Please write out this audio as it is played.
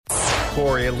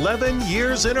for 11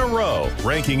 years in a row,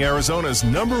 ranking Arizona's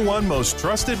 #1 most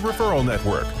trusted referral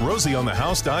network,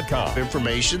 RosieOnTheHouse.com.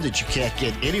 Information that you can't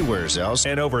get anywhere else.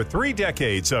 And over 3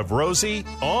 decades of Rosie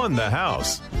on the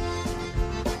House.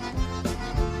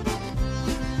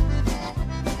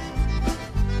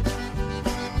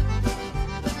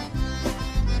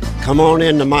 Come on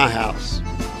into my house.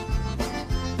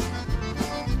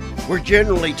 We're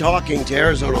generally talking to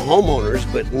Arizona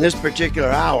homeowners, but in this particular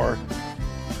hour,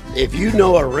 if you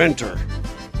know a renter,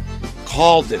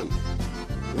 call them,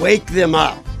 wake them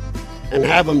up, and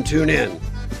have them tune in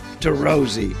to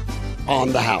Rosie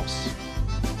on the House.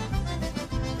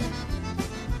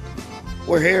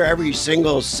 We're here every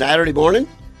single Saturday morning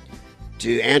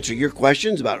to answer your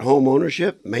questions about home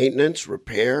ownership, maintenance,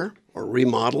 repair, or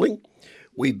remodeling.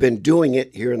 We've been doing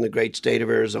it here in the great state of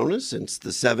Arizona since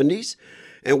the 70s,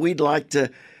 and we'd like to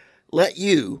let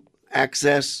you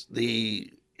access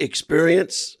the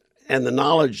experience and the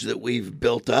knowledge that we've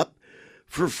built up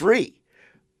for free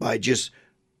by just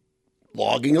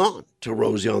logging on to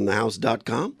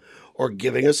RosieOnTheHouse.com or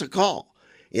giving us a call.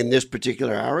 In this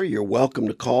particular hour, you're welcome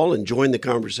to call and join the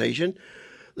conversation.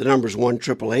 The number's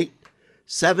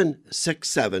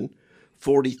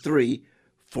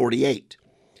 1-888-767-4348.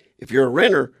 If you're a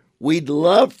renter, we'd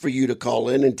love for you to call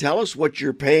in and tell us what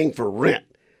you're paying for rent.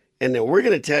 And then we're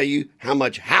going to tell you how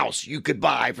much house you could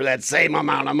buy for that same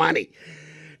amount of money.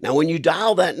 Now, when you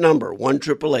dial that number,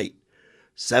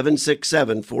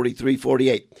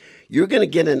 1-888-767-4348, you're going to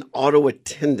get an auto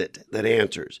attendant that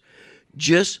answers.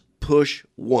 Just push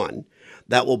 1.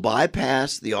 That will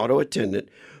bypass the auto attendant,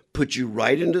 put you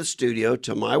right into the studio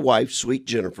to my wife, Sweet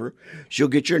Jennifer. She'll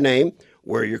get your name,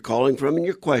 where you're calling from, and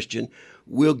your question.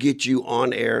 We'll get you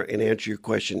on air and answer your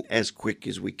question as quick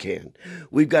as we can.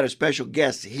 We've got a special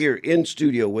guest here in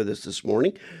studio with us this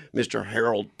morning, Mr.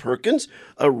 Harold Perkins,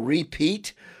 a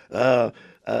repeat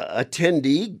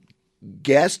attendee,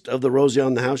 guest of the Rosie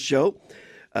on the House show.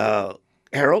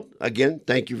 Harold, again,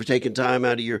 thank you for taking time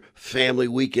out of your family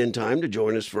weekend time to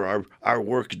join us for our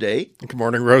work day. Good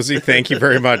morning, Rosie. Thank you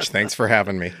very much. Thanks for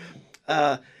having me.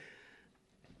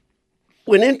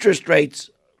 When interest rates,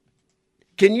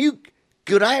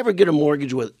 could I ever get a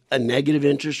mortgage with a negative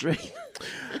interest rate?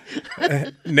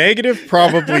 Negative,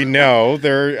 probably no.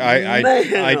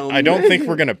 I don't think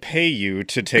we're going to pay you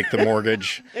to take the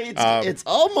mortgage. It's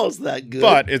almost that good,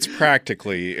 but it's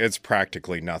practically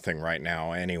nothing right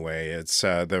now. Anyway, it's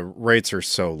the rates are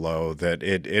so low that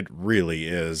it really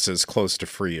is as close to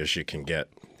free as you can get.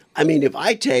 I mean, if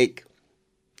I take,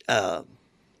 for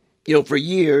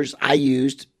years I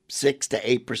used 6 to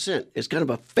 8%. It's kind of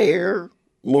a fair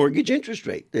mortgage interest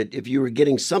rate. That if you were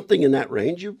getting something in that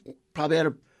range, you probably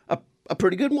had a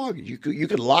pretty good mortgage. You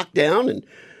could lock down and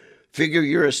figure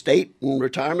your estate and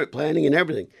retirement planning and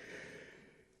everything.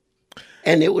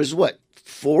 And it was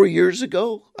 4 years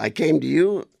ago I came to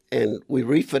you and we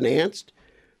refinanced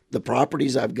the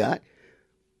properties I've got.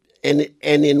 And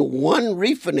in one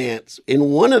refinance,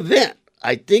 in one event,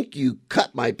 I think you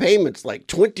cut my payments like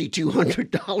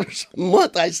 $2,200 a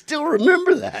month. I still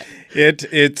remember that.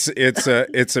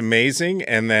 It's amazing,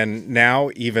 and then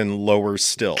now even lower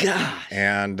still. Gosh.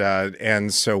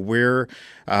 And so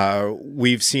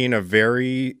we've seen a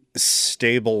very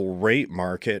stable rate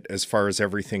market as far as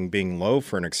everything being low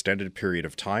for an extended period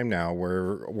of time now,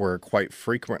 where quite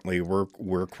frequently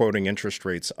we're quoting interest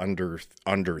rates under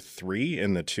 3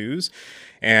 in the 2s,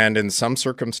 and in some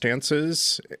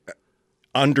circumstances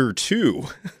under 2.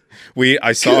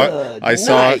 I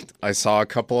saw a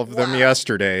couple of them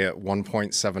yesterday at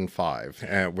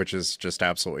 1.75, which is just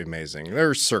absolutely amazing.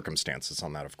 There's circumstances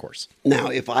on that, of course. Now,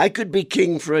 if I could be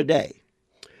king for a day,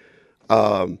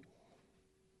 I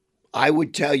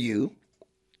would tell you,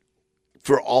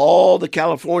 for all the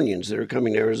Californians that are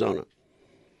coming to Arizona,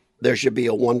 there should be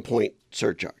a 1-point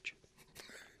surcharge.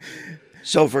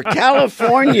 So for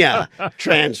California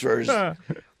transfers,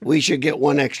 we should get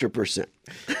 1 extra %.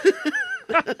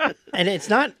 And it's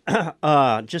not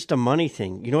just a money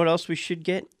thing. You know what else we should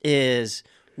get is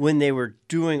when they were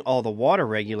doing all the water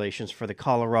regulations for the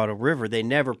Colorado River, they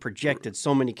never projected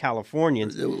so many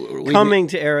Californians coming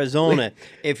to Arizona.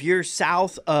 If you're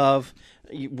south of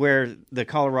where the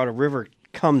Colorado River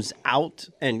comes out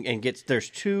and gets, there's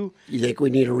 2. You think we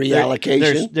need a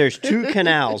reallocation? There's 2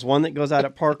 canals, one that goes out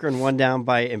at Parker and one down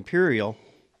by Imperial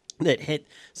that hit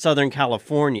Southern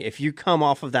California. If you come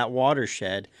off of that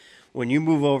watershed, when you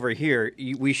move over here,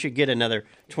 we should get another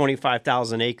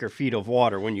 25,000 acre feet of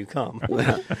water when you come.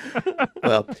 Well,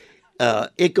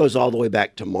 it goes all the way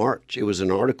back to March. It was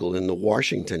an article in the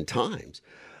Washington Times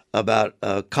about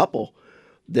a couple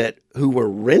who were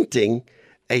renting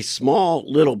a small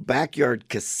little backyard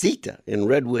casita in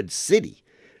Redwood City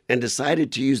and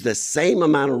decided to use the same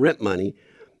amount of rent money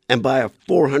and buy a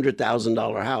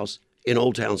 $400,000 house in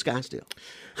Old Town Scottsdale.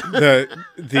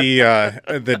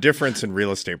 The difference in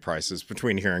real estate prices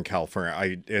between here and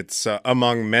California, it's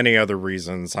among many other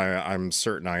reasons. I'm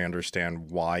certain I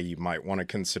understand why you might want to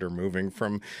consider moving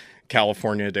from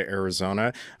California to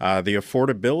Arizona. The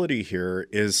affordability here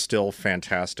is still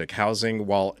fantastic. Housing,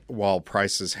 while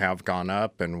prices have gone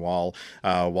up and while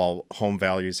home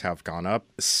values have gone up,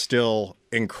 still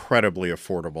incredibly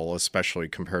affordable, especially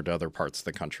compared to other parts of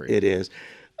the country. It is,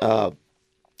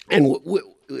 and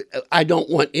I don't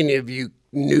want any of you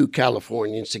new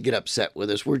Californians to get upset with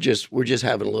us. We're just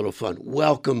having a little fun.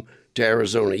 Welcome to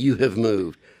Arizona. You have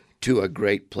moved to a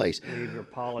great place. Leave your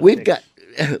politics.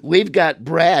 We've got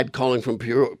Brad calling from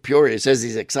Peoria. Says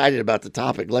he's excited about the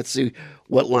topic. Let's see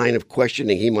what line of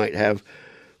questioning he might have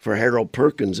for Harold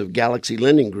Perkins of Galaxy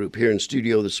Lending Group here in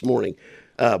studio this morning.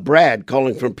 Brad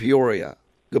calling from Peoria.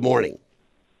 Good morning.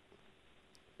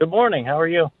 Good morning. How are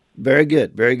you? Very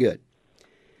good. Very good.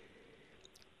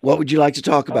 What would you like to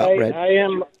talk about, Brad? I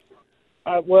am,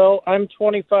 I'm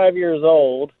 25 years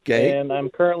old, Okay. and I'm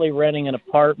currently renting an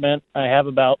apartment. I have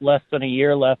about less than a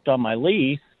year left on my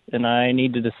lease, and I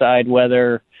need to decide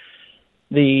whether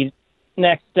the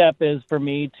next step is for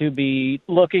me to be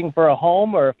looking for a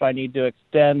home or if I need to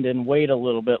extend and wait a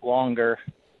little bit longer.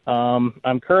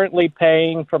 I'm currently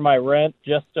paying for my rent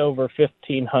just over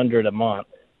 $1,500 a month.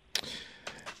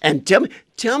 And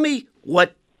tell me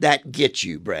what that gets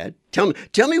you, Brad. Tell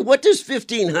me what does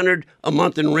 $1,500 a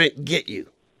month in rent get you?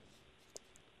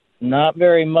 Not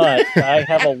very much. I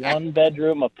have a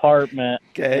one-bedroom apartment,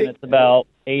 Okay. and it's about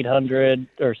 800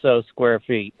 or so square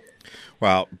feet.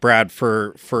 Well, Brad,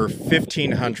 for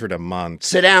 $1,500 a month,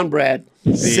 Sit down, Brad.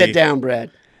 Sit down,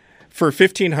 Brad. for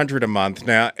 $1,500 a month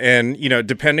now, and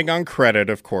depending on credit,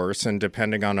 of course, and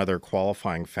depending on other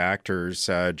qualifying factors,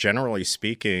 generally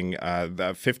speaking,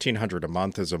 the $1,500 a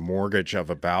month is a mortgage of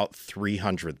about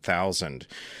 $300,000.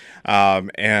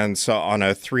 And so on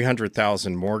a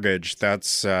 $300,000 mortgage,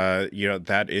 that's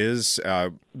that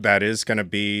is going to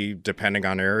be, depending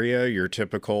on area, your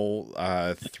typical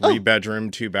 3-bedroom,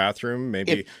 2-bathroom,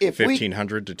 maybe If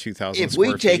 1,500 to 2,000 If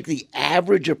square we take feet. the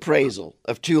average appraisal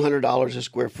of $200 a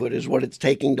square foot is what it's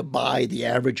taking to buy the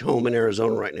average home in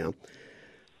Arizona right now,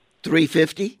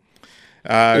 $350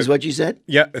 is what you said?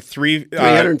 Yeah,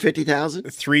 $350,000?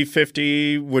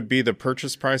 $350 would be the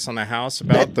purchase price on the house.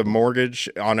 About the mortgage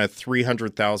on a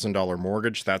 $300,000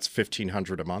 mortgage, that's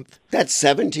 $1,500 a month. That's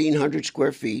 1,700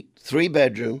 square feet,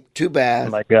 3-bedroom, 2-bath,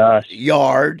 Oh, my gosh.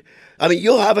 yard. I mean,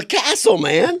 you'll have a castle,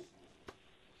 man.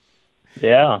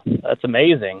 Yeah, that's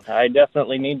amazing. I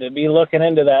definitely need to be looking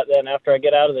into that then after I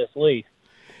get out of this lease.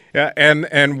 Yeah,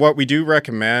 and what we do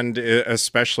recommend,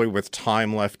 especially with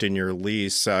time left in your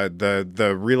lease,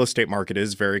 the real estate market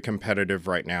is very competitive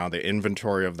right now. The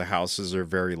inventory of the houses are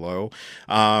very low.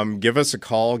 Give us a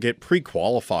call, get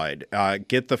pre-qualified,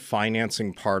 get the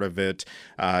financing part of it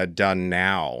done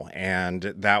now,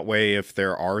 and that way, if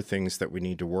there are things that we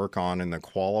need to work on in the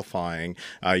qualifying,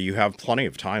 you have plenty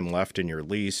of time left in your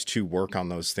lease to work on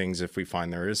those things if we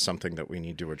find there is something that we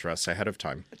need to address ahead of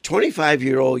time. A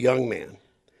 25-year-old young man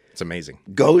It's amazing.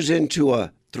 goes into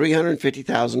a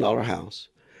 $350,000 house,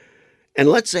 and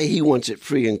let's say he wants it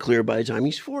free and clear by the time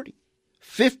he's 40.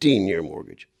 15-year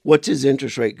mortgage. What's his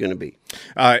interest rate going to be?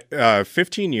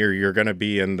 15-year, you're going to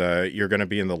be in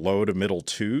the low to middle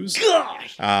twos.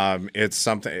 Gosh! It's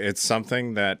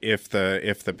something that if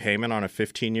the payment on a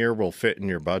 15-year will fit in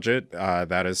your budget,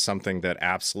 that is something that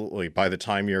absolutely by the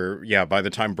time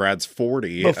Brad's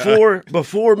 40,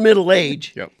 Before middle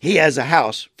age, Yep. he has a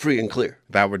house free and clear.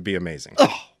 that would be amazing.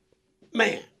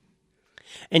 Man.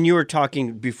 And you were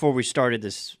talking before we started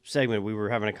this segment. We were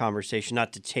having a conversation,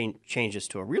 not to change this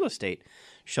to a real estate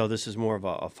show. This is more of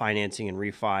a financing and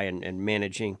refi and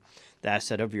managing the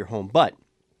asset of your home. But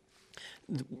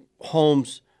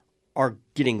homes are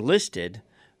getting listed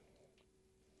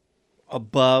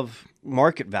above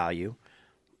market value.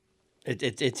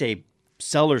 It's a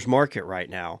seller's market right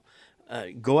now.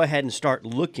 Go ahead and start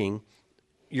looking.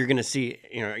 You're going to see,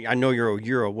 I know you're a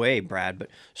year away, Brad, but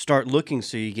start looking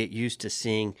so you get used to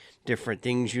seeing different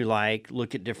things you like,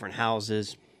 look at different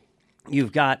houses.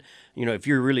 You've got, if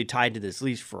you're really tied to this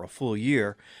lease for a full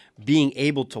year, being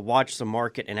able to watch the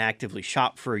market and actively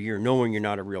shop for a year, knowing you're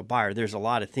not a real buyer, there's a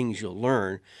lot of things you'll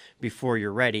learn before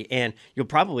you're ready. And you'll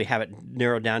probably have it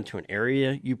narrowed down to an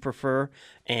area you prefer.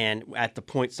 And at the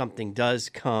point something does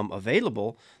come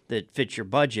available that fits your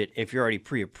budget, if you're already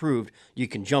pre-approved, you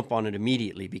can jump on it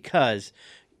immediately because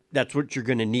that's what you're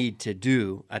going to need to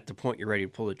do at the point you're ready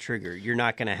to pull the trigger. You're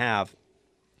not going to have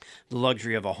the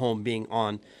luxury of a home being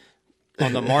on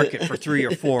the market for 3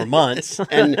 or 4 months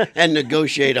and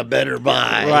negotiate a better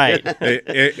buy. Right.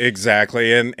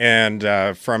 Exactly. And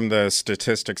from the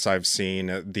statistics I've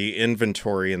seen, the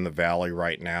inventory in the valley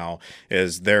right now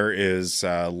is there is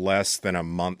less than a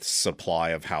month's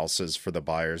supply of houses for the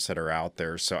buyers that are out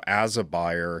there. So as a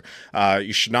buyer,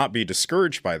 you should not be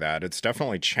discouraged by that. It's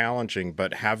definitely challenging,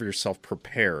 but have yourself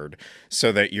prepared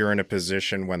so that you're in a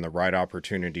position when the right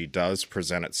opportunity does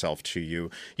present itself to you,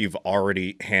 you've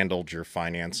already handled your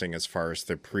financing as far as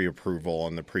the pre-approval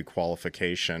and the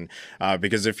pre-qualification.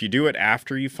 Because if you do it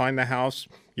after you find the house,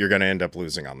 you're going to end up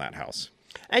losing on that house.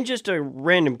 And just a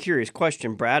random curious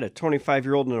question, Brad, a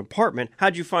 25-year-old in an apartment,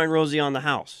 how'd you find Rosie on the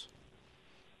house?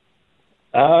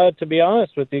 To be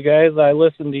honest with you guys, I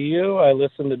listen to you. I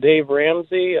listen to Dave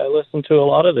Ramsey. I listen to a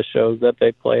lot of the shows that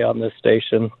they play on this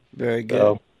station. Very good.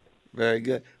 So, very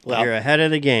good. Well, You're ahead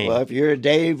of the game. Well, if you're a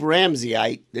Dave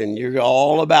Ramseyite, then you're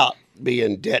all about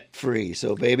being debt-free.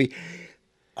 So, baby,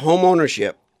 home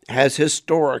ownership has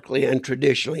historically and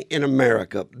traditionally in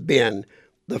America been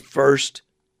the first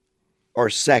or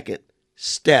second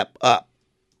step up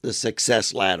the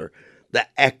success ladder. The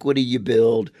equity you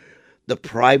build, the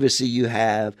privacy you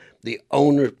have, the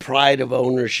pride of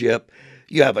ownership.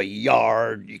 You have a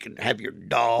yard, you can have your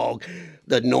dog,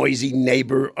 the noisy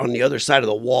neighbor on the other side of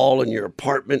the wall in your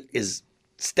apartment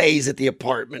stays at the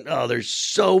apartment. Oh, there's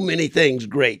so many things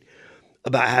great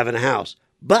about having a house.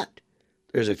 But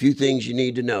there's a few things you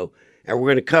need to know, and we're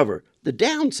going to cover the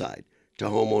downside to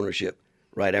home ownership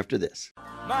right after this.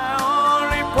 My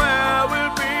only prayer will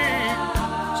be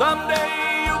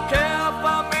someday you care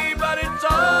for me, but it's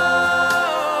only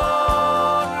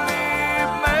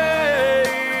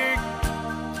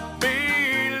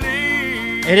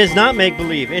make-believe. It is not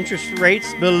make-believe. Interest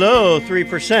rates below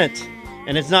 3%.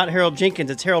 And it's not Harold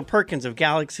Jenkins, it's Harold Perkins of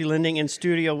Galaxy Lending in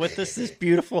studio with us this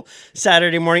beautiful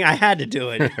Saturday morning. I had to do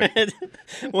it.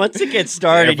 Once it gets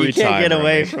started, you can't get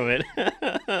away from it.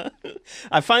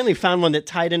 I finally found one that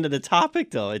tied into the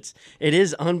topic, though. It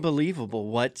is unbelievable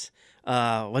what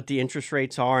the interest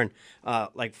rates are, and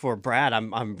like for Brad,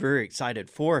 I'm very excited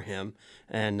for him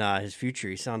and his future.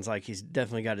 He sounds like he's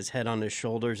definitely got his head on his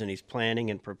shoulders, and he's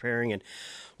planning and preparing. And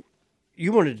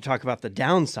you wanted to talk about the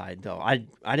downside, though. I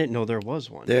didn't know there was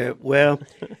one. Well,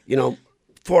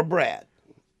 for Brad,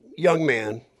 young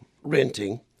man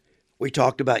renting, we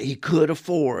talked about he could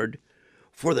afford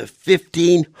for the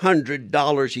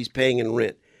 $1,500 he's paying in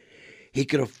rent. He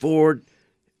could afford,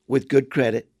 with good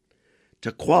credit,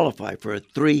 to qualify for a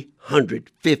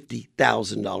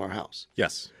 $350,000 house.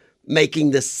 Yes.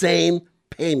 Making the same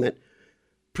payment,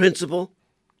 principal,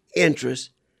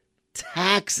 interest,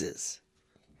 taxes.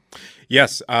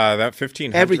 Yes, that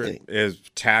 $1,500 Everything. is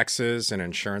taxes and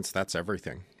insurance. That's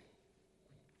everything.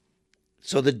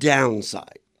 So the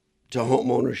downside to home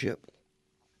ownership,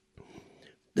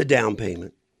 the down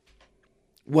payment.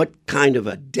 What kind of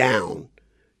a down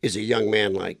is a young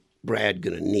man like Brad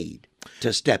going to need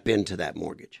to step into that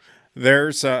mortgage?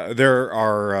 There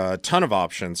are a ton of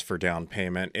options for down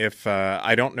payment. If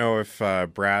I don't know if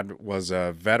Brad was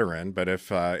a veteran, but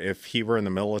if he were in the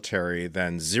military,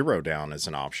 then zero down is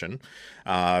an option.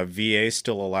 VA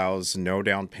still allows no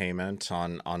down payment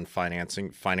on financing.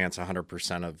 Finance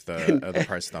 100% of the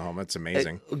price of the home. It's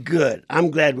amazing. Good. I'm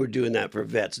glad we're doing that for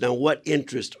vets. Now, what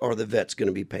interest are the vets going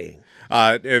to be paying?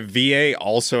 VA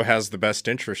also has the best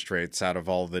interest rates out of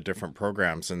all the different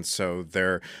programs, and so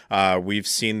we've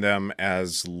seen them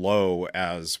as low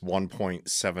as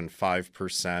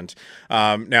 1.75%.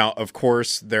 Now, of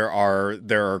course, there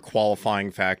are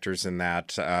qualifying factors in that.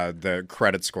 The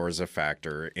credit score is a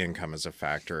factor, income is a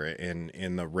factor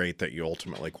in the rate that you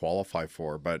ultimately qualify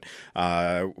for. But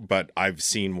I've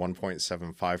seen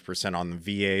 1.75% on the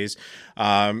VAs.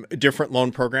 Different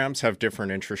loan programs have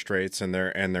different interest rates, and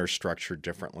they're structured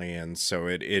differently, and so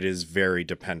it is very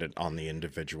dependent on the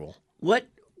individual. What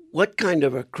kind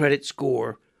of a credit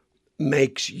score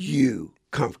makes you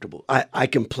comfortable? I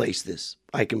can place this.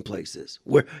 I can place this.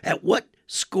 At what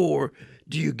score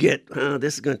do you get?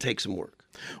 This is going to take some work.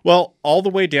 Well, all the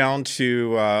way down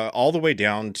to a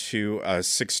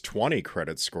 620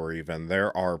 credit score. Even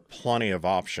there are plenty of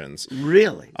options.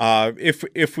 Really?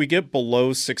 If we get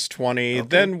below 620, okay,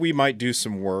 then we might do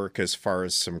some work as far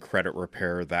as some credit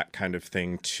repair, that kind of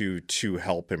thing, to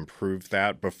help improve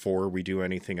that before we do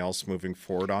anything else moving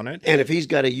forward on it. And if he's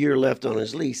got a year left on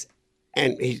his lease,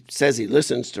 and he says he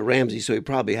listens to Ramsey, so he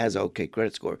probably has an okay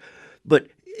credit score, but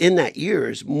in that year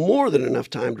is more than enough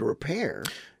time to repair.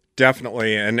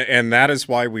 Definitely, and that is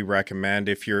why we recommend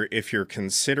if you're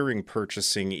considering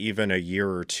purchasing even a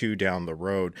year or two down the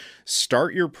road,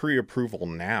 start your pre-approval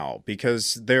now,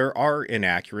 because there are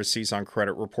inaccuracies on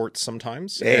credit reports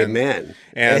sometimes. Amen.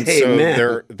 And Amen.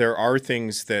 so there are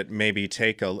things that maybe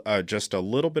take just a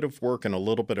little bit of work and a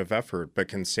little bit of effort, but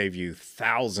can save you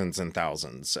thousands and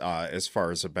thousands as far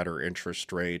as a better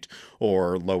interest rate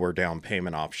or lower down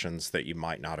payment options that you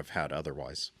might not have had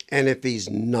otherwise. And if he's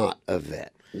not a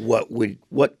vet,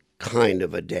 what kind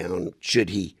of a down should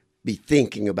he be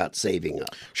thinking about saving up?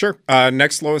 Sure.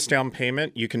 Next lowest down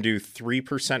payment, you can do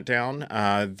 3% down.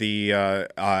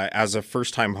 As a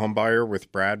first-time home buyer,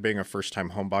 with Brad being a first-time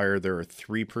home buyer, there are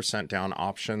 3% down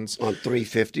options. On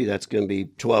 $350, that's going to be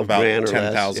 12 About grand or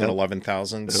less. 10,000, Yep.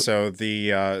 11,000.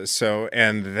 Yep. So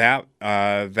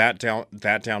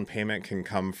that down payment can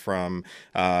come from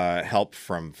help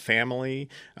from family.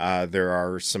 There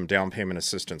are some down payment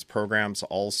assistance programs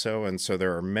also, and so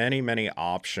there are many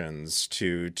options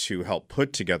to help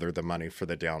put together the money for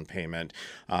the down payment.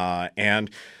 And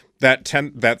that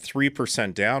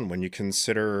 3% down, when you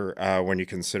consider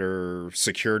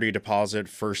security deposit,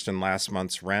 first and last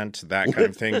month's rent, that kind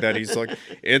of thing, that he's like,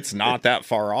 it's not that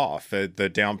far off. The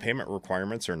down payment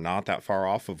requirements are not that far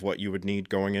off of what you would need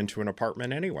going into an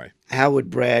apartment anyway. How would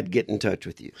Brad get in touch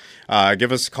with you?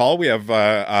 Give us a call. We have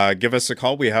give us a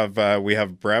call. We have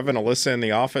Brev and Alyssa in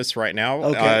the office right now.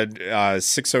 Okay.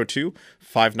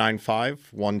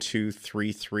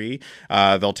 602-595-1233.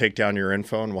 They'll take down your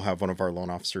info, and we'll have one of our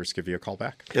loan officers give you a call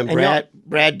back. And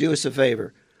Brad, do us a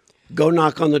favor. Go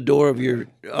knock on the door of your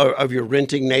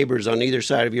renting neighbors on either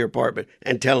side of your apartment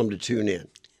and tell them to tune in.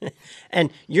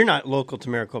 And you're not local to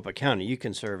Maricopa County. You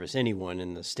can service anyone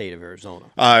in the state of Arizona.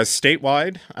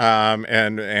 Statewide,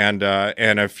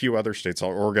 and a few other states: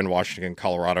 Oregon, Washington,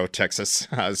 Colorado, Texas.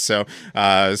 So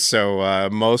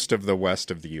most of the west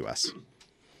of the U.S.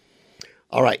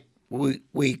 All right.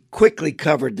 We quickly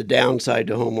covered the downside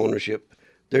to home ownership.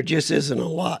 There just isn't a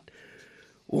lot.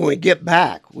 When we get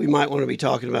back, we might want to be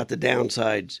talking about the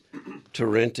downsides to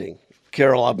renting.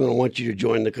 Carol, I'm going to want you to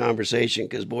join the conversation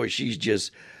because, boy, she's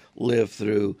just lived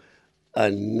through a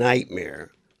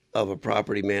nightmare of a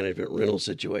property management rental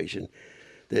situation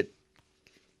that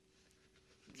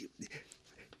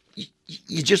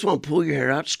you just want to pull your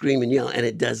hair out, scream and yell, and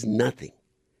it does nothing.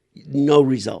 No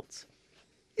results.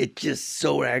 It's just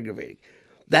so aggravating.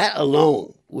 That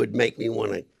alone would make me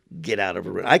want to get out of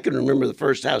a rent. I can remember the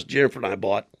first house Jennifer and I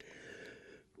bought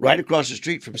right across the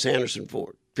street from Sanderson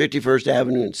Ford, 51st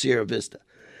Avenue in Sierra Vista.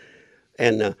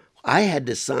 And I had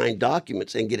to sign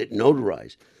documents and get it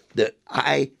notarized that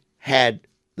I had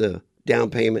the down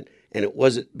payment and it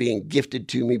wasn't being gifted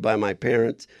to me by my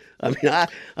parents. I mean,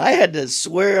 I had to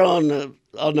swear on the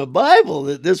Bible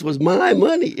that this was my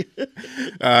money.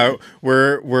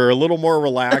 We're a little more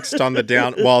relaxed on the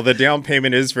down. While the down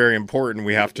payment is very important,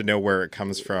 we have to know where it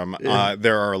comes from.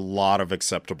 There are a lot of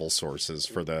acceptable sources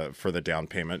for the down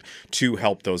payment to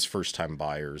help those first time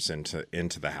buyers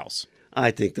into the house.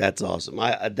 I think that's awesome.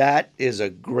 That is a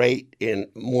great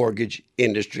mortgage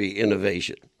industry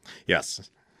innovation.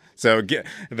 Yes. So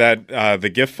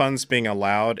the gift funds being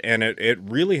allowed, and it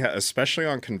really, especially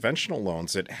on conventional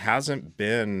loans, it hasn't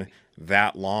been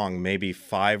that long, maybe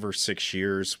 5 or 6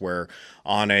 years, where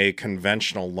on a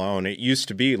conventional loan, it used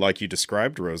to be like you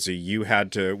described, Rosie,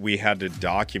 we had to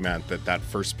document that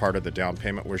first part of the down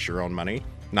payment was your own money.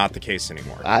 Not the case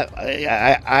anymore.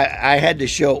 I had to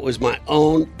show it was my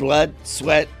own blood,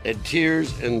 sweat, and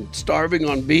tears, and starving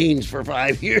on beans for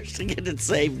 5 years to get it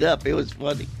saved up. It was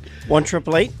funny.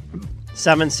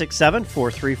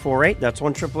 1-888-767-4348. That's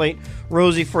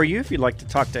 1-888-ROSIE for you. If you'd like to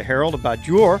talk to Harold about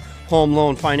your home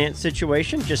loan finance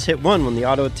situation, just hit 1 when the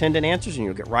auto attendant answers and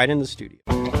you'll get right in the studio.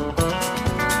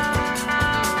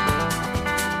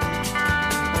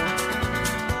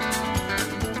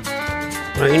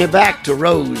 Bringing it back to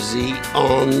Rosie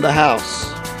on the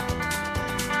house.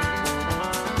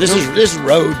 This is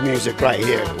road music right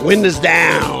here. Wind is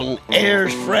down,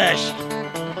 air's fresh,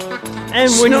 and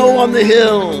when snow on the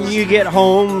hills. You get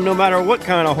home, no matter what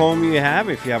kind of home you have,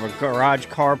 if you have a garage,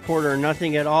 carport, or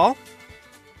nothing at all,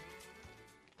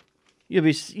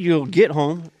 you'll get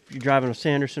home if you're driving a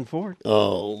Sanderson Ford.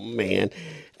 Oh man,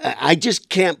 I just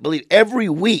can't believe every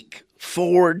week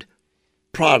Ford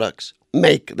products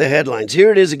make the headlines.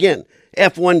 Here it is again.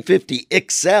 F-150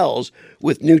 excels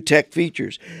with new tech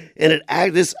features. And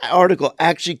this article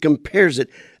actually compares it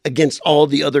against all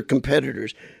the other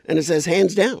competitors. And it says,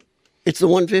 hands down, it's the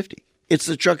 150. It's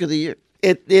the truck of the year.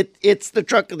 It's the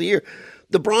truck of the year.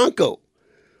 The Bronco.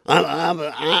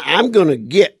 I'm going to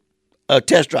get a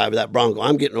test drive of that Bronco.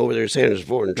 I'm getting over there to Sanderson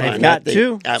Ford and trying They've got that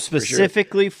two thing out for sure.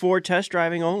 specifically for test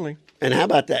driving only. And how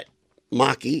about that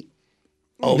Mach-E?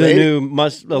 Oh, The baby. new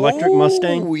electric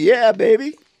Mustang. Oh, yeah,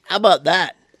 baby. How about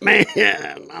that? Man,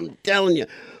 I'm telling you.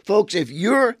 Folks, if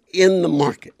you're in the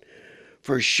market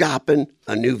for shopping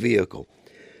a new vehicle,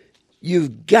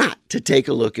 you've got to take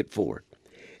a look at Ford.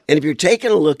 And if you're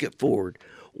taking a look at Ford,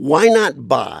 why not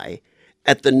buy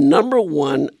at the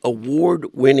 #1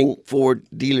 award-winning Ford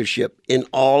dealership in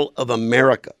all of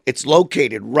America? It's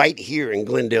located right here in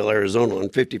Glendale, Arizona on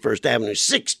 51st Avenue,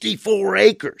 64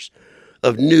 acres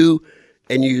of new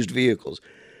and used vehicles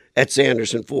at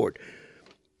Sanderson Ford.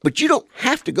 But you don't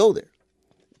have to go there.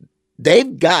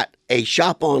 They've got a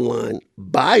shop online,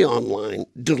 buy online,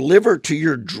 deliver to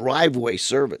your driveway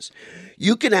service.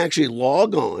 You can actually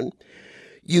log on.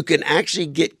 You can actually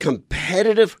get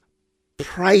competitive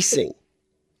pricing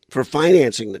for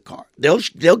financing the car.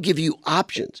 They'll give you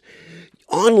options.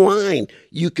 Online,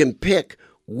 you can pick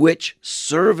which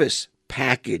service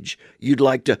package you'd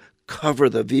like to cover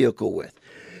the vehicle with.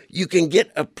 You can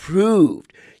get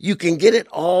approved. You can get it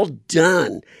all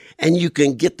done, and you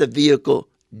can get the vehicle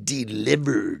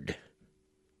delivered.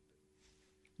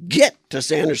 Get to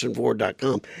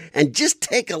SandersonFord.com and just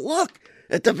take a look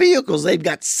at the vehicles they've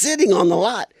got sitting on the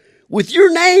lot with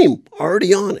your name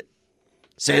already on it.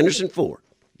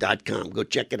 SandersonFord.com. Go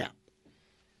check it out.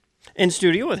 In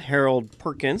studio with Harold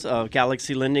Perkins of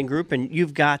Galaxy Lending Group, and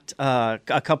you've got a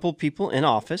couple people in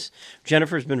office.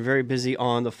 Jennifer's been very busy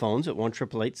on the phones at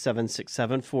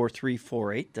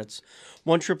 1-888-767-4348. That's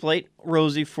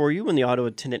 1-888-ROSIE for you. When the auto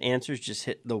attendant answers, just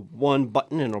hit the one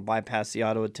button and it'll bypass the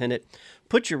auto attendant,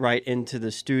 put you right into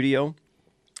the studio.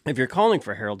 If you're calling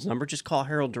for Harold's number, just call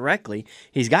Harold directly.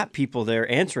 He's got people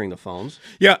there answering the phones.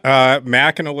 Yeah,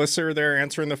 Mac and Alyssa are there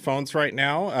answering the phones right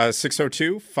now,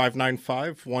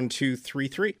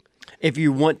 602-595-1233. If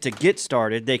you want to get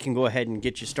started, they can go ahead and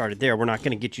get you started there. We're not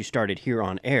going to get you started here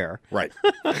on air. Right.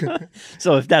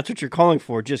 So if that's what you're calling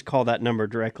for, just call that number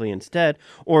directly instead.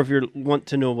 Or if you want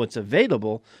to know what's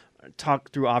available, talk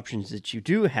through options that you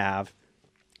do have,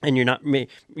 and you're not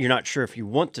sure if you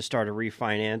want to start a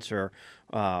refinance or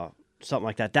something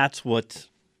like that. That's what,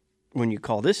 when you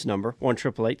call this number,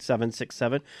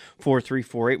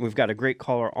 1-888-767-4348. We've got a great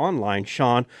caller online,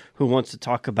 Sean, who wants to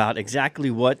talk about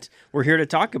exactly what we're here to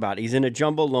talk about. He's in a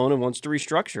jumbo loan and wants to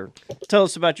restructure. Tell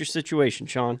us about your situation,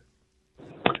 Sean.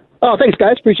 Oh, thanks,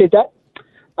 guys. Appreciate that.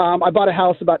 I bought a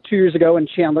house about 2 years ago in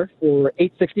Chandler for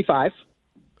 $865,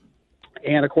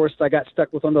 and of course, I got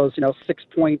stuck with one of those,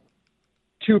 6.2%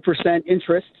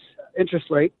 interest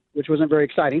rate, which wasn't very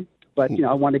exciting. But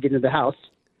I wanted to get into the house.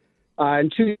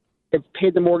 And 2 years, I've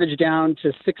paid the mortgage down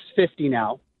to $650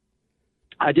 now.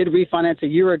 I did refinance a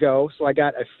year ago, so I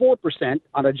got a 4%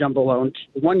 on a jumbo loan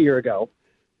 1 year ago.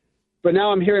 But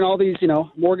now I'm hearing all these,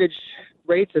 mortgage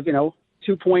rates of, 2.1,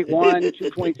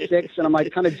 2.6, and I'm like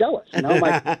kind of jealous. I'm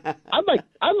like,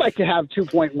 I'd like to have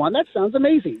 2.1. That sounds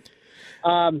amazing.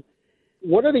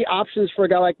 What are the options for a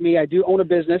guy like me? I do own a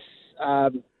business.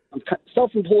 I'm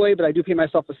self-employed, but I do pay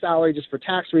myself a salary just for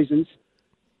tax reasons.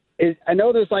 I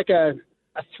know there's like a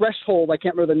threshold. I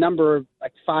can't remember the number,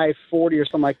 like 540 or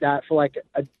something like that, for like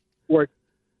where it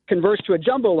converts to a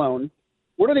jumbo loan.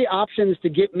 What are the options to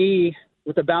get me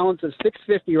with a balance of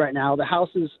 650 right now? The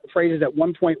house is appraised at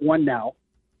 1.1 now.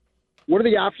 What are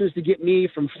the options to get me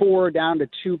from 4 down to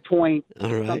 2 point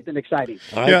something exciting?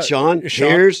 All right, Sean,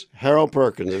 here's Harold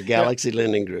Perkins of Galaxy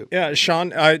Lending Group. Yeah,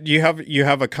 Sean, you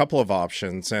have a couple of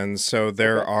options, and so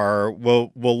there are.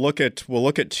 We'll look at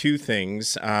two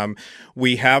things.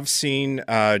 We have seen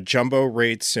jumbo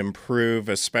rates improve,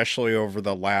 especially over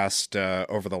the last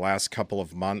couple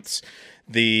of months.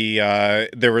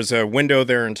 There was a window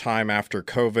there in time after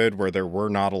COVID where there were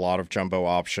not a lot of jumbo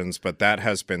options, but that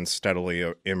has been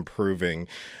steadily improving.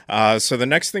 So the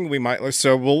next thing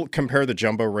we'll compare the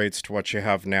jumbo rates to what you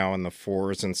have now in the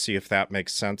 4s and see if that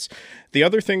makes sense. The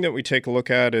other thing that we take a look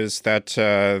at is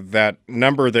that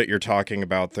number that you're talking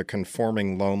about, the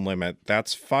conforming loan limit.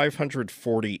 That's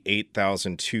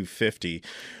 $548,250.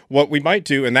 What we might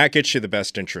do, and that gets you the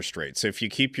best interest rates. If you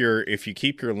keep your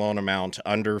loan amount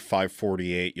under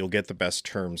 $548, you'll get the best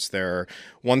terms there.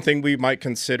 One thing we might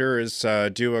consider is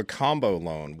do a combo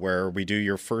loan where we do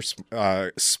your first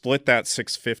split that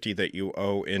 $650 that you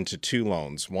owe into 2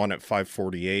 loans, one at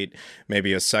 $548,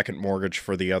 maybe a second mortgage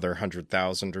for the other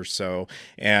 $100,000 or so,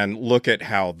 and look at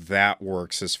how that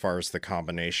works as far as the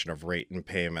combination of rate and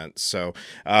payment. So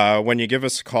when you give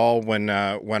us a call, when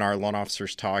our loan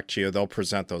officers talk to you, they'll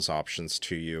present those options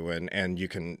to you, and you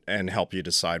can help you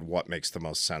decide what makes the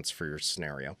most sense for your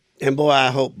scenario. And boy, I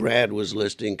hope Brad was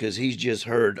listening, because he's just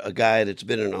heard a guy that's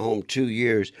been in a home 2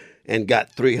 years and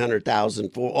got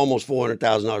 $300,000 for almost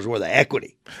 $400,000 worth of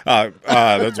equity.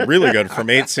 That's really good. From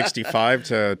 865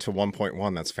 to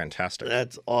 1.1. That's fantastic.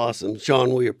 That's awesome.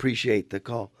 Sean, we appreciate the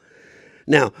call.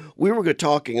 Now, we were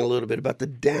talking a little bit about the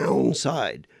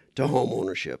downside to home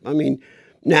ownership. I mean,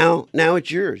 now it's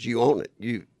yours. You own it.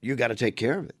 You got to take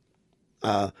care of it.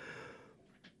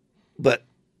 But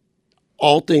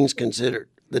all things considered,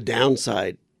 the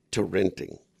downside to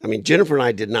renting. I mean, Jennifer and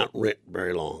I did not rent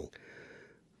very long.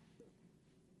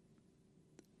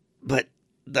 But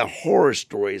the horror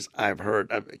stories I've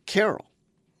heard, Carol,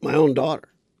 my own daughter,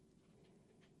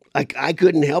 I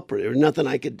couldn't help her. There was nothing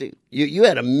I could do. You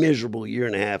had a miserable year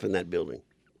and a half in that building.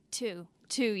 Two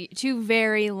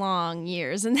very long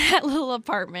years in that little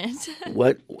apartment.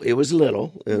 It was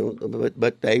little,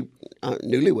 but they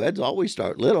newlyweds always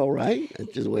start little, right?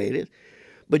 That's just the way it is.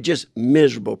 But just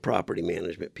miserable property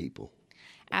management people.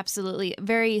 Absolutely.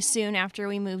 Very soon after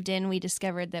we moved in, we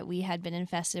discovered that we had been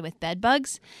infested with bed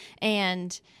bugs,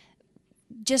 and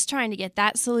just trying to get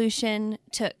that solution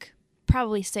took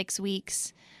probably 6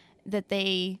 weeks. That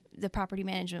the property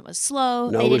management was slow.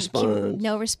 No response.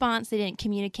 No response. They didn't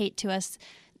communicate to us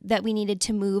that we needed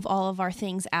to move all of our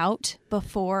things out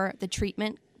before the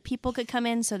treatment people could come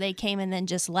in. So they came and then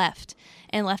just left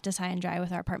us high and dry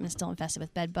with our apartment still infested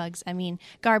with bed bugs. I mean,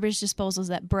 garbage disposals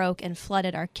that broke and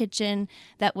flooded our kitchen.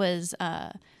 That was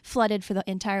flooded for the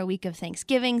entire week of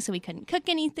Thanksgiving, so we couldn't cook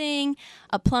anything.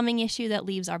 A plumbing issue that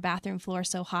leaves our bathroom floor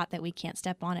so hot that we can't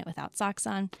step on it without socks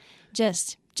on.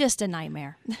 Just a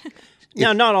nightmare.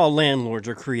 Now, not all landlords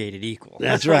are created equal.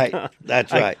 That's right.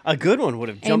 That's right. A good one would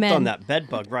have jumped Amen. on that bed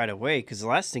bug right away, because the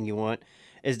last thing you want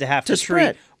is to have to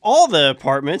spread. treat all the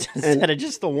apartments instead of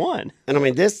just the one. And I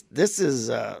mean, this is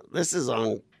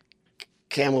on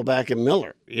Camelback and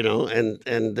Miller,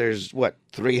 and there's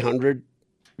 300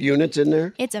 units in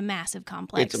there. It's a massive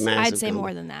complex. It's a massive I'd say complex.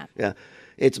 more than that. Yeah,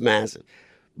 it's massive.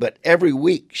 But every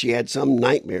week she had some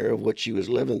nightmare of what she was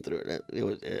living through.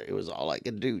 It was all I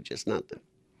could do, just not to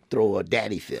throw a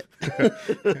daddy fit.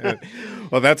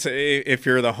 Well, that's if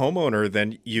you're the homeowner,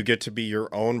 then you get to be your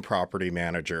own property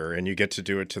manager, and you get to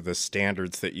do it to the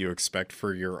standards that you expect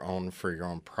for your own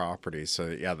property. So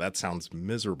yeah, that sounds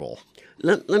miserable.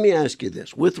 Let me ask you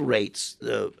this: with rates,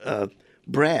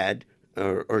 Brad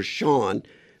or Sean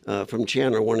from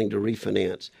Chandler wanting to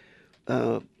refinance.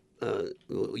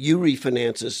 You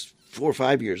refinanced us 4 or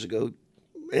 5 years ago,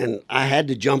 and I had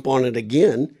to jump on it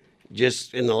again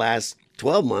just in the last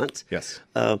 12 months. Yes.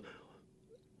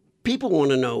 People want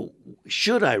to know,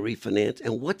 should I refinance,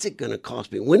 and what's it going to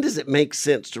cost me? When does it make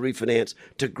sense to refinance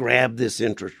to grab this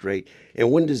interest rate?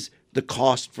 And when does the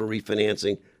cost for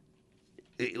refinancing,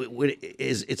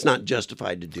 it's not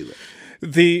justified to do it?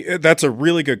 That's a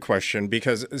really good question,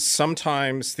 because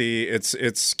sometimes it's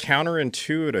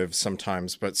counterintuitive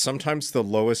sometimes, but sometimes the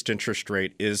lowest interest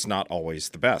rate is not always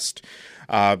the best.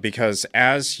 Because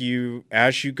as you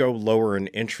go lower in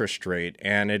interest rate,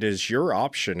 and it is your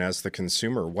option as the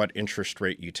consumer what interest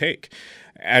rate you take.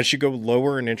 As you go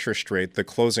lower in interest rate, the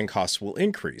closing costs will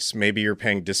increase. Maybe you're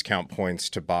paying discount points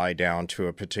to buy down to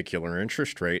a particular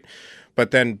interest rate.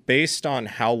 But then based on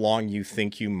how long you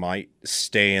think you might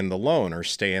stay in the loan or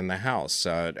stay in the house,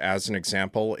 as an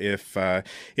example,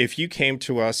 if you came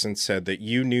to us and said that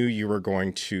you knew you were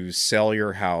going to sell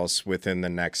your house within the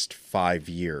next 5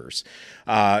 years,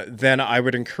 then I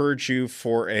would encourage you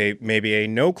for maybe a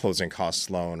no closing costs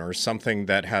loan, or something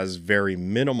that has very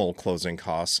minimal closing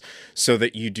costs, so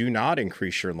that you do not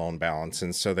increase your loan balance,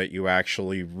 and so that you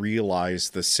actually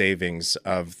realize the savings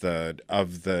of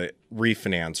the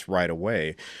refinance right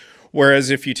away. Whereas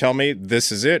if you tell me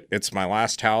this is it, it's my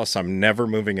last house, I'm never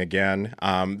moving again,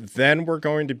 then we're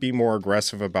going to be more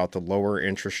aggressive about the lower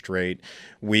interest rate.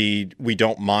 We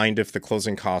don't mind if the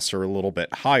closing costs are a little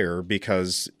bit higher,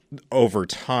 because over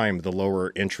time, the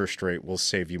lower interest rate will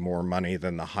save you more money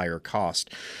than the higher cost.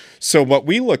 So what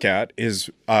we look at is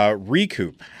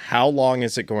recoup. How long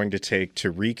is it going to take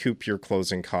to recoup your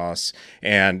closing costs?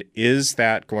 And is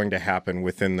that going to happen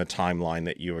within the timeline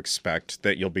that you expect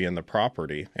that you'll be in the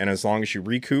property? And as long as you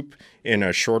recoup in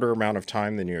a shorter amount of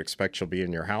time than you expect you'll be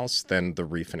in your house, then the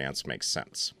refinance makes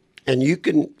sense. And you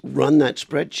can run that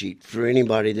spreadsheet for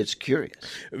anybody that's curious.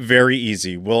 Very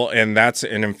easy. Well, and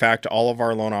in fact, all of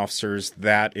our loan officers,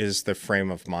 that is the frame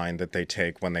of mind that they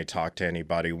take when they talk to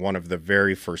anybody. One of the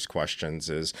very first questions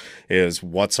is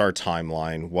what's our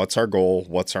timeline? What's our goal?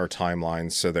 What's our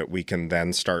timeline? So that we can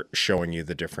then start showing you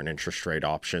the different interest rate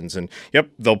options. And yep,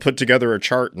 they'll put together a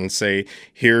chart and say,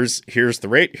 here's the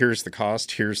rate, here's the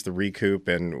cost, here's the recoup,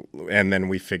 and then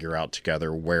we figure out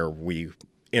together where we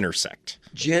intersect.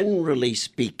 Generally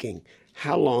speaking,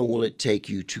 how long will it take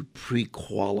you to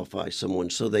pre-qualify someone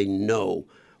so they know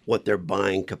what their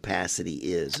buying capacity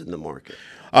is in the market?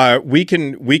 We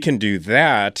can do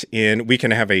that we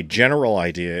can have a general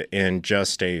idea in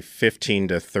just a 15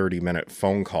 to 30 minute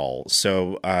phone call.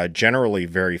 So generally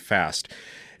very fast.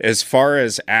 As far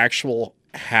as actual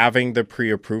having the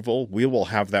pre-approval, we will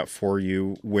have that for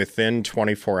you within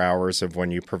 24 hours of when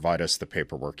you provide us the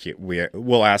paperwork.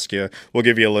 We'll ask you, we'll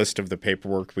give you a list of the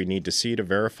paperwork we need to see to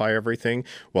verify everything.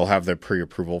 We'll have the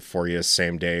pre-approval for you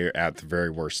same day, at the very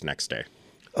worst next day.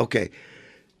 Okay.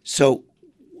 So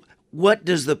what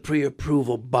does the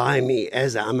pre-approval buy me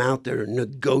as I'm out there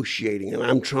negotiating and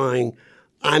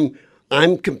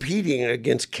I'm competing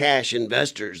against cash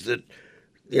investors that,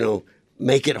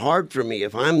 make it hard for me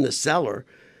if I'm the seller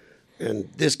and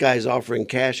this guy's offering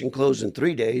cash and close in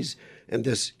 3 days and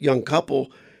this young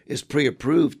couple is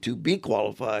pre-approved to be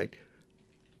qualified.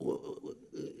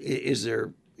 Is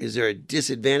there a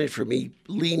disadvantage for me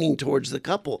leaning towards the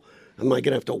couple? Am I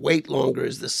going to have to wait longer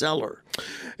as the seller?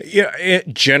 Yeah,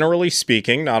 generally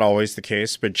speaking, not always the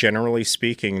case, but generally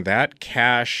speaking, that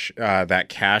cash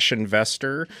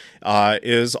investor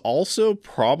is also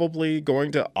probably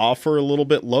going to offer a little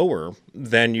bit lower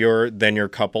than your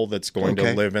couple that's going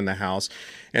to live in the house.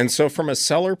 And so from a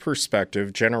seller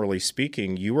perspective, generally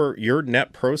speaking, your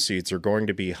net proceeds are going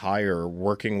to be higher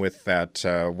working with that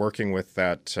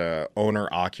owner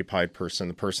occupied person,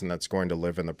 the person that's going to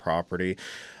live in the property,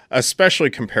 especially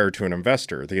compared to an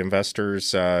investor. The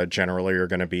investors generally are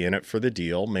going to be in it for the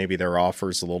deal. Maybe their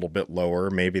offer's a little bit lower.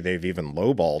 Maybe they've even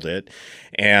lowballed it.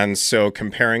 And so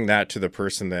comparing that to the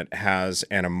person that has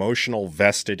an emotional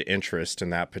vested interest in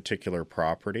that particular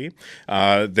property,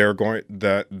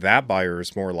 that buyer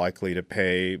is more likely to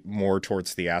pay more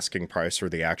towards the asking price or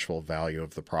the actual value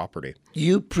of the property.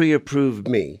 You pre-approved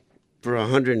me for a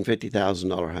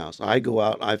 $150,000 house. I go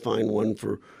out, I find one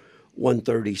for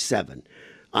 $137,000.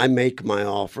 I make my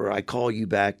offer. I call you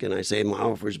back and I say my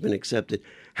offer has been accepted.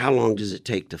 How long does it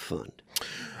take to fund?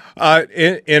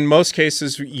 In most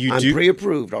cases, I'm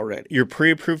pre-approved already. You're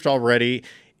pre-approved already.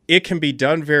 It can be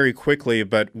done very quickly,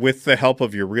 but with the help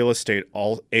of your real estate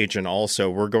agent also,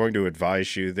 we're going to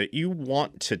advise you that you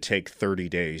want to take 30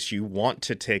 days. You want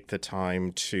to take the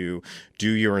time to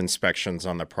do your inspections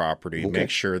on the property. Okay.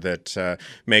 Make sure that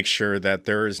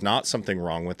there is not something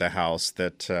wrong with the house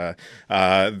that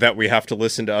we have to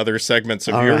listen to other segments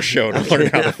of your show to learn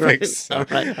how to fix. All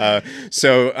right.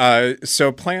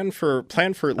 So plan for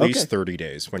at least 30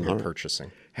 days when you're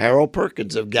purchasing. Harold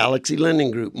Perkins of Galaxy Lending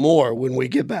Group. More when we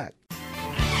get back.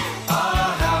 Our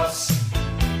house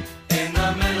in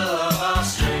the middle of our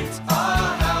street.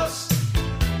 Our house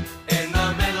in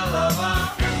the middle of our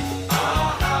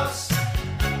house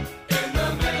in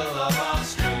the middle of our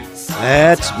street.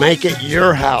 Let's make it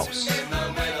your house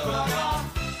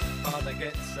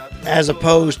as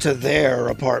opposed to their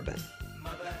apartment.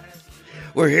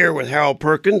 We're here with Harold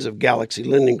Perkins of Galaxy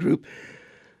Lending Group.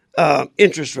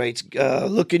 Interest rates.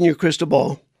 Look in your crystal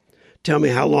ball. Tell me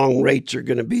how long rates are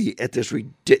going to be at this.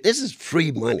 This is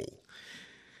free money.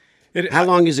 How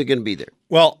long is it going to be there?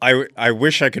 Well, I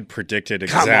wish I could predict it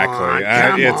exactly.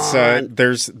 Come on.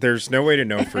 There's no way to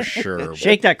know for sure.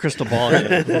 Shake that crystal ball.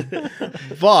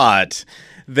 But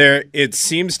it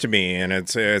seems to me, and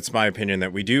it's my opinion,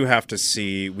 that we do have to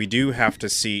see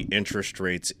interest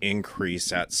rates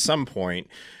increase at some point.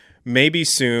 Maybe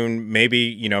soon,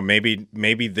 maybe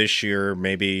this year,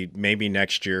 maybe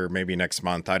next year, maybe next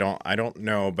month. I don't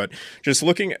know, but just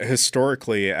looking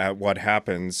historically at what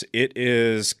happens, it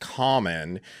is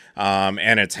common,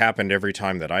 and it's happened every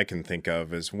time that I can think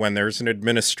of, is when there's an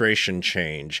administration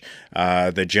change,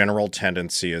 the general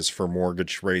tendency is for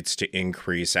mortgage rates to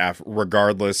increase,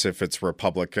 regardless if it's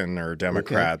Republican or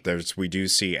Democrat. Okay. We do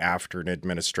see after an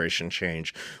administration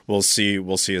change, we'll see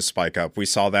a spike up. We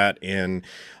saw that in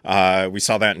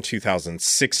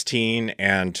 2016,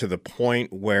 and to the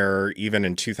point where even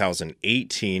in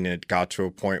 2018, it got to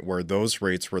a point where those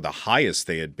rates were the highest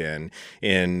they had been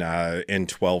in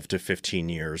 12 to 15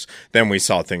 years. Then we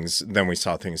saw things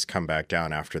come back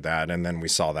down after that, and then we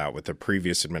saw that with the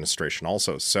previous administration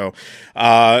also. So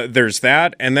there's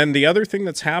that, and then the other thing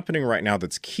that's happening right now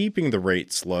that's keeping the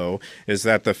rates low is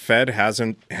that the Fed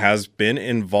has been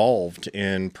involved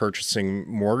in purchasing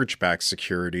mortgage-backed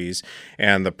securities,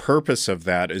 and the purpose of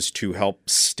that is to help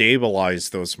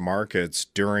stabilize those markets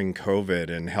during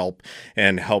COVID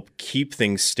and help keep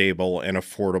things stable and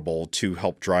affordable to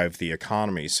help drive the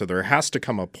economy. So there has to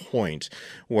come a point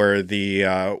where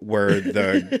the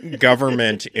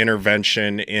government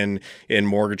intervention in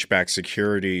mortgage-backed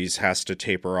securities has to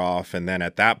taper off, and then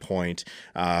at that point,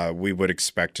 we would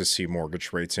expect to see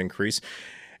mortgage rates increase.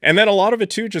 And then a lot of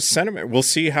it too, just sentiment. We'll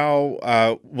see how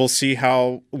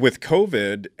with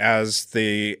COVID,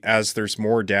 as there's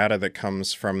more data that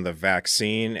comes from the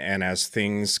vaccine, and as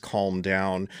things calm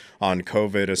down on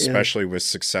COVID, especially with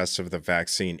success of the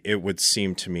vaccine, it would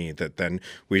seem to me that then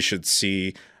we should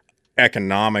see.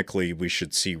 Economically, we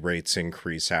should see rates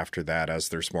increase after that as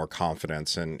there's more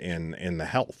confidence in the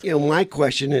health. My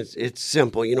question is, it's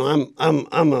simple.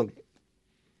 I'm a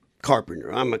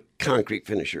carpenter. I'm a concrete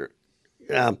finisher.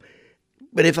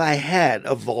 But if I had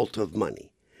a vault of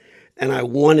money and I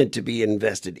wanted to be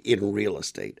invested in real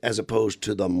estate as opposed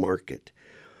to the market,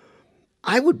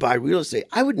 I would buy real estate.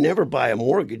 I would never buy a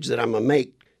mortgage that I'm going to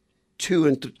make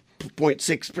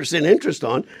 2.6% interest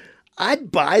on.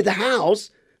 I'd buy the house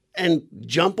and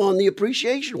jump on the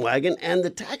appreciation wagon and the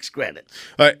tax credit.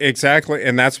 Exactly.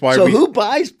 And that's why who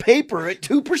buys paper at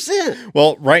 2%?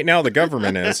 Well, right now the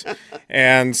government is.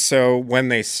 And so when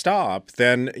they stop,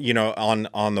 then,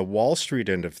 on the Wall Street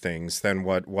end of things, then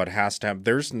what has to happen,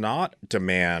 there's not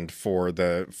demand for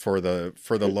the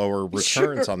lower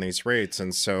returns on these rates.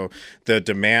 And so the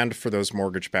demand for those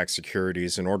mortgage-backed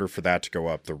securities, in order for that to go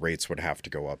up, the rates would have to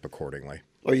go up accordingly.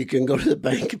 Or you can go to the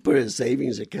bank and put in a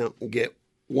savings account and get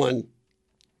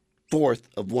 1/4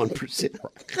 of 1%.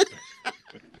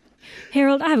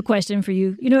 Harold, I have a question for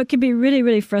you. It can be really,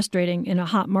 really frustrating in a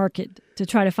hot market to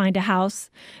try to find a house.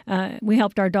 We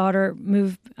helped our daughter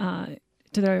move to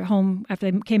their home after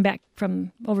they came back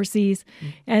from overseas,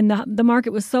 and the market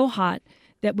was so hot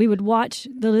that we would watch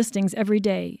the listings every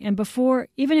day. And before,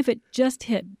 even if it just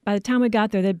hit, by the time we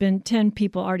got there, there'd been 10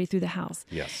 people already through the house.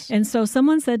 Yes. And so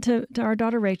someone said to our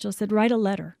daughter Rachel, said, write a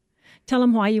letter. Tell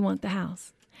them why you want the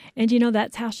house. And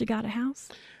that's how she got a house.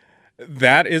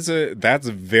 That's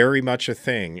very much a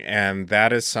thing, and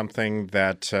that is something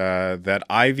that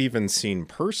I've even seen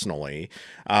personally,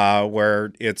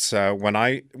 where it's when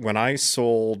I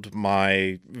sold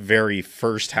my very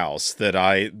first house that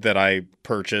I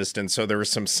purchased, and so there was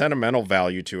some sentimental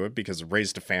value to it because I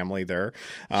raised a family there.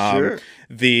 Sure.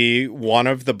 One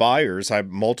of the buyers, I had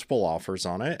multiple offers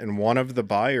on it, and one of the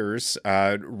buyers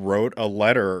wrote a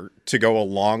letter to go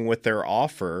along with their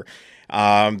offer.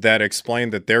 That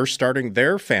explained that they're starting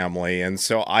their family. And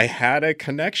so I had a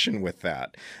connection with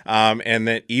that. And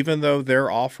that even though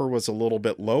their offer was a little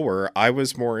bit lower, I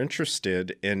was more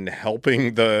interested in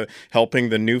helping the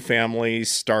new family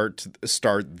start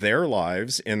their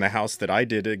lives in the house that I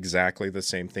did exactly the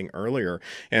same thing earlier.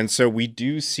 And so we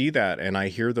do see that. And I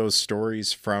hear those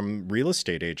stories from real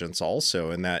estate agents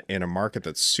also, in that in a market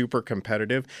that's super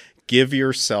competitive, give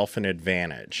yourself an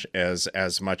advantage as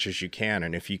much as you can.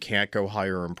 And if you can't go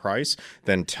higher in price,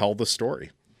 then tell the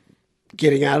story.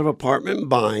 Getting out of apartment and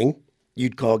buying,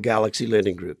 you'd call Galaxy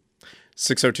Lending Group.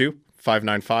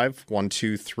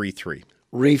 602-595-1233.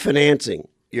 Refinancing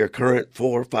your current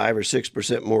 4, 5, or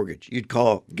 6% mortgage, you'd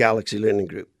call Galaxy Lending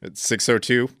Group. It's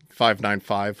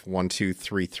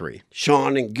 602-595-1233.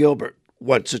 Sean in Gilbert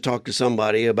wants to talk to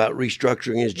somebody about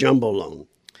restructuring his jumbo loan.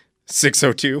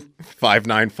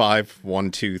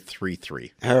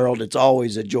 602-595-1233. Harold, it's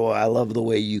always a joy. I love the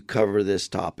way you cover this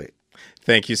topic.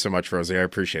 Thank you so much, Rosie. I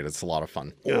appreciate it. It's a lot of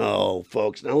fun. Oh,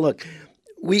 folks. Now, look,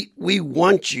 we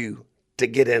want you to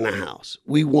get in a house.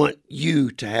 We want you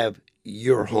to have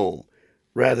your home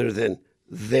rather than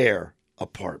their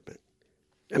apartment.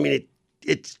 I mean,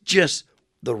 it's just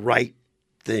the right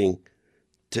thing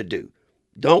to do.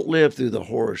 Don't live through the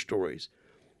horror stories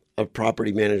of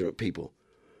property management people,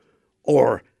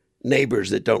 or neighbors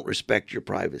that don't respect your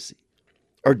privacy,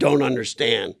 or don't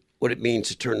understand what it means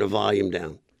to turn the volume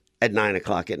down at 9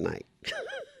 o'clock at night.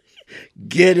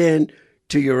 Get in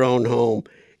to your own home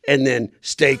and then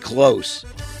stay close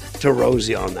to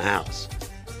Rosie on the House,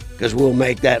 because we'll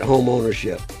make that home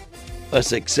ownership a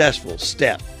successful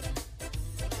step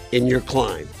in your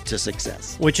climb to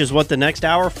success. Which is what the next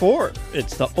hour for.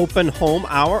 It's the open home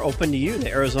hour, open to you,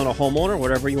 the Arizona homeowner,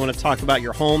 whatever you want to talk about,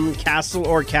 your home, castle,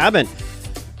 or cabin.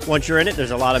 Once you're in it,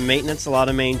 there's a lot of maintenance, a lot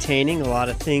of maintaining, a lot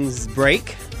of things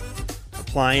break.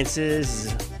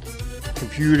 Appliances,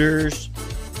 computers,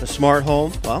 the smart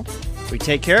home. Well, we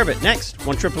take care of it. Next,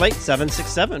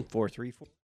 1-888-767-4344.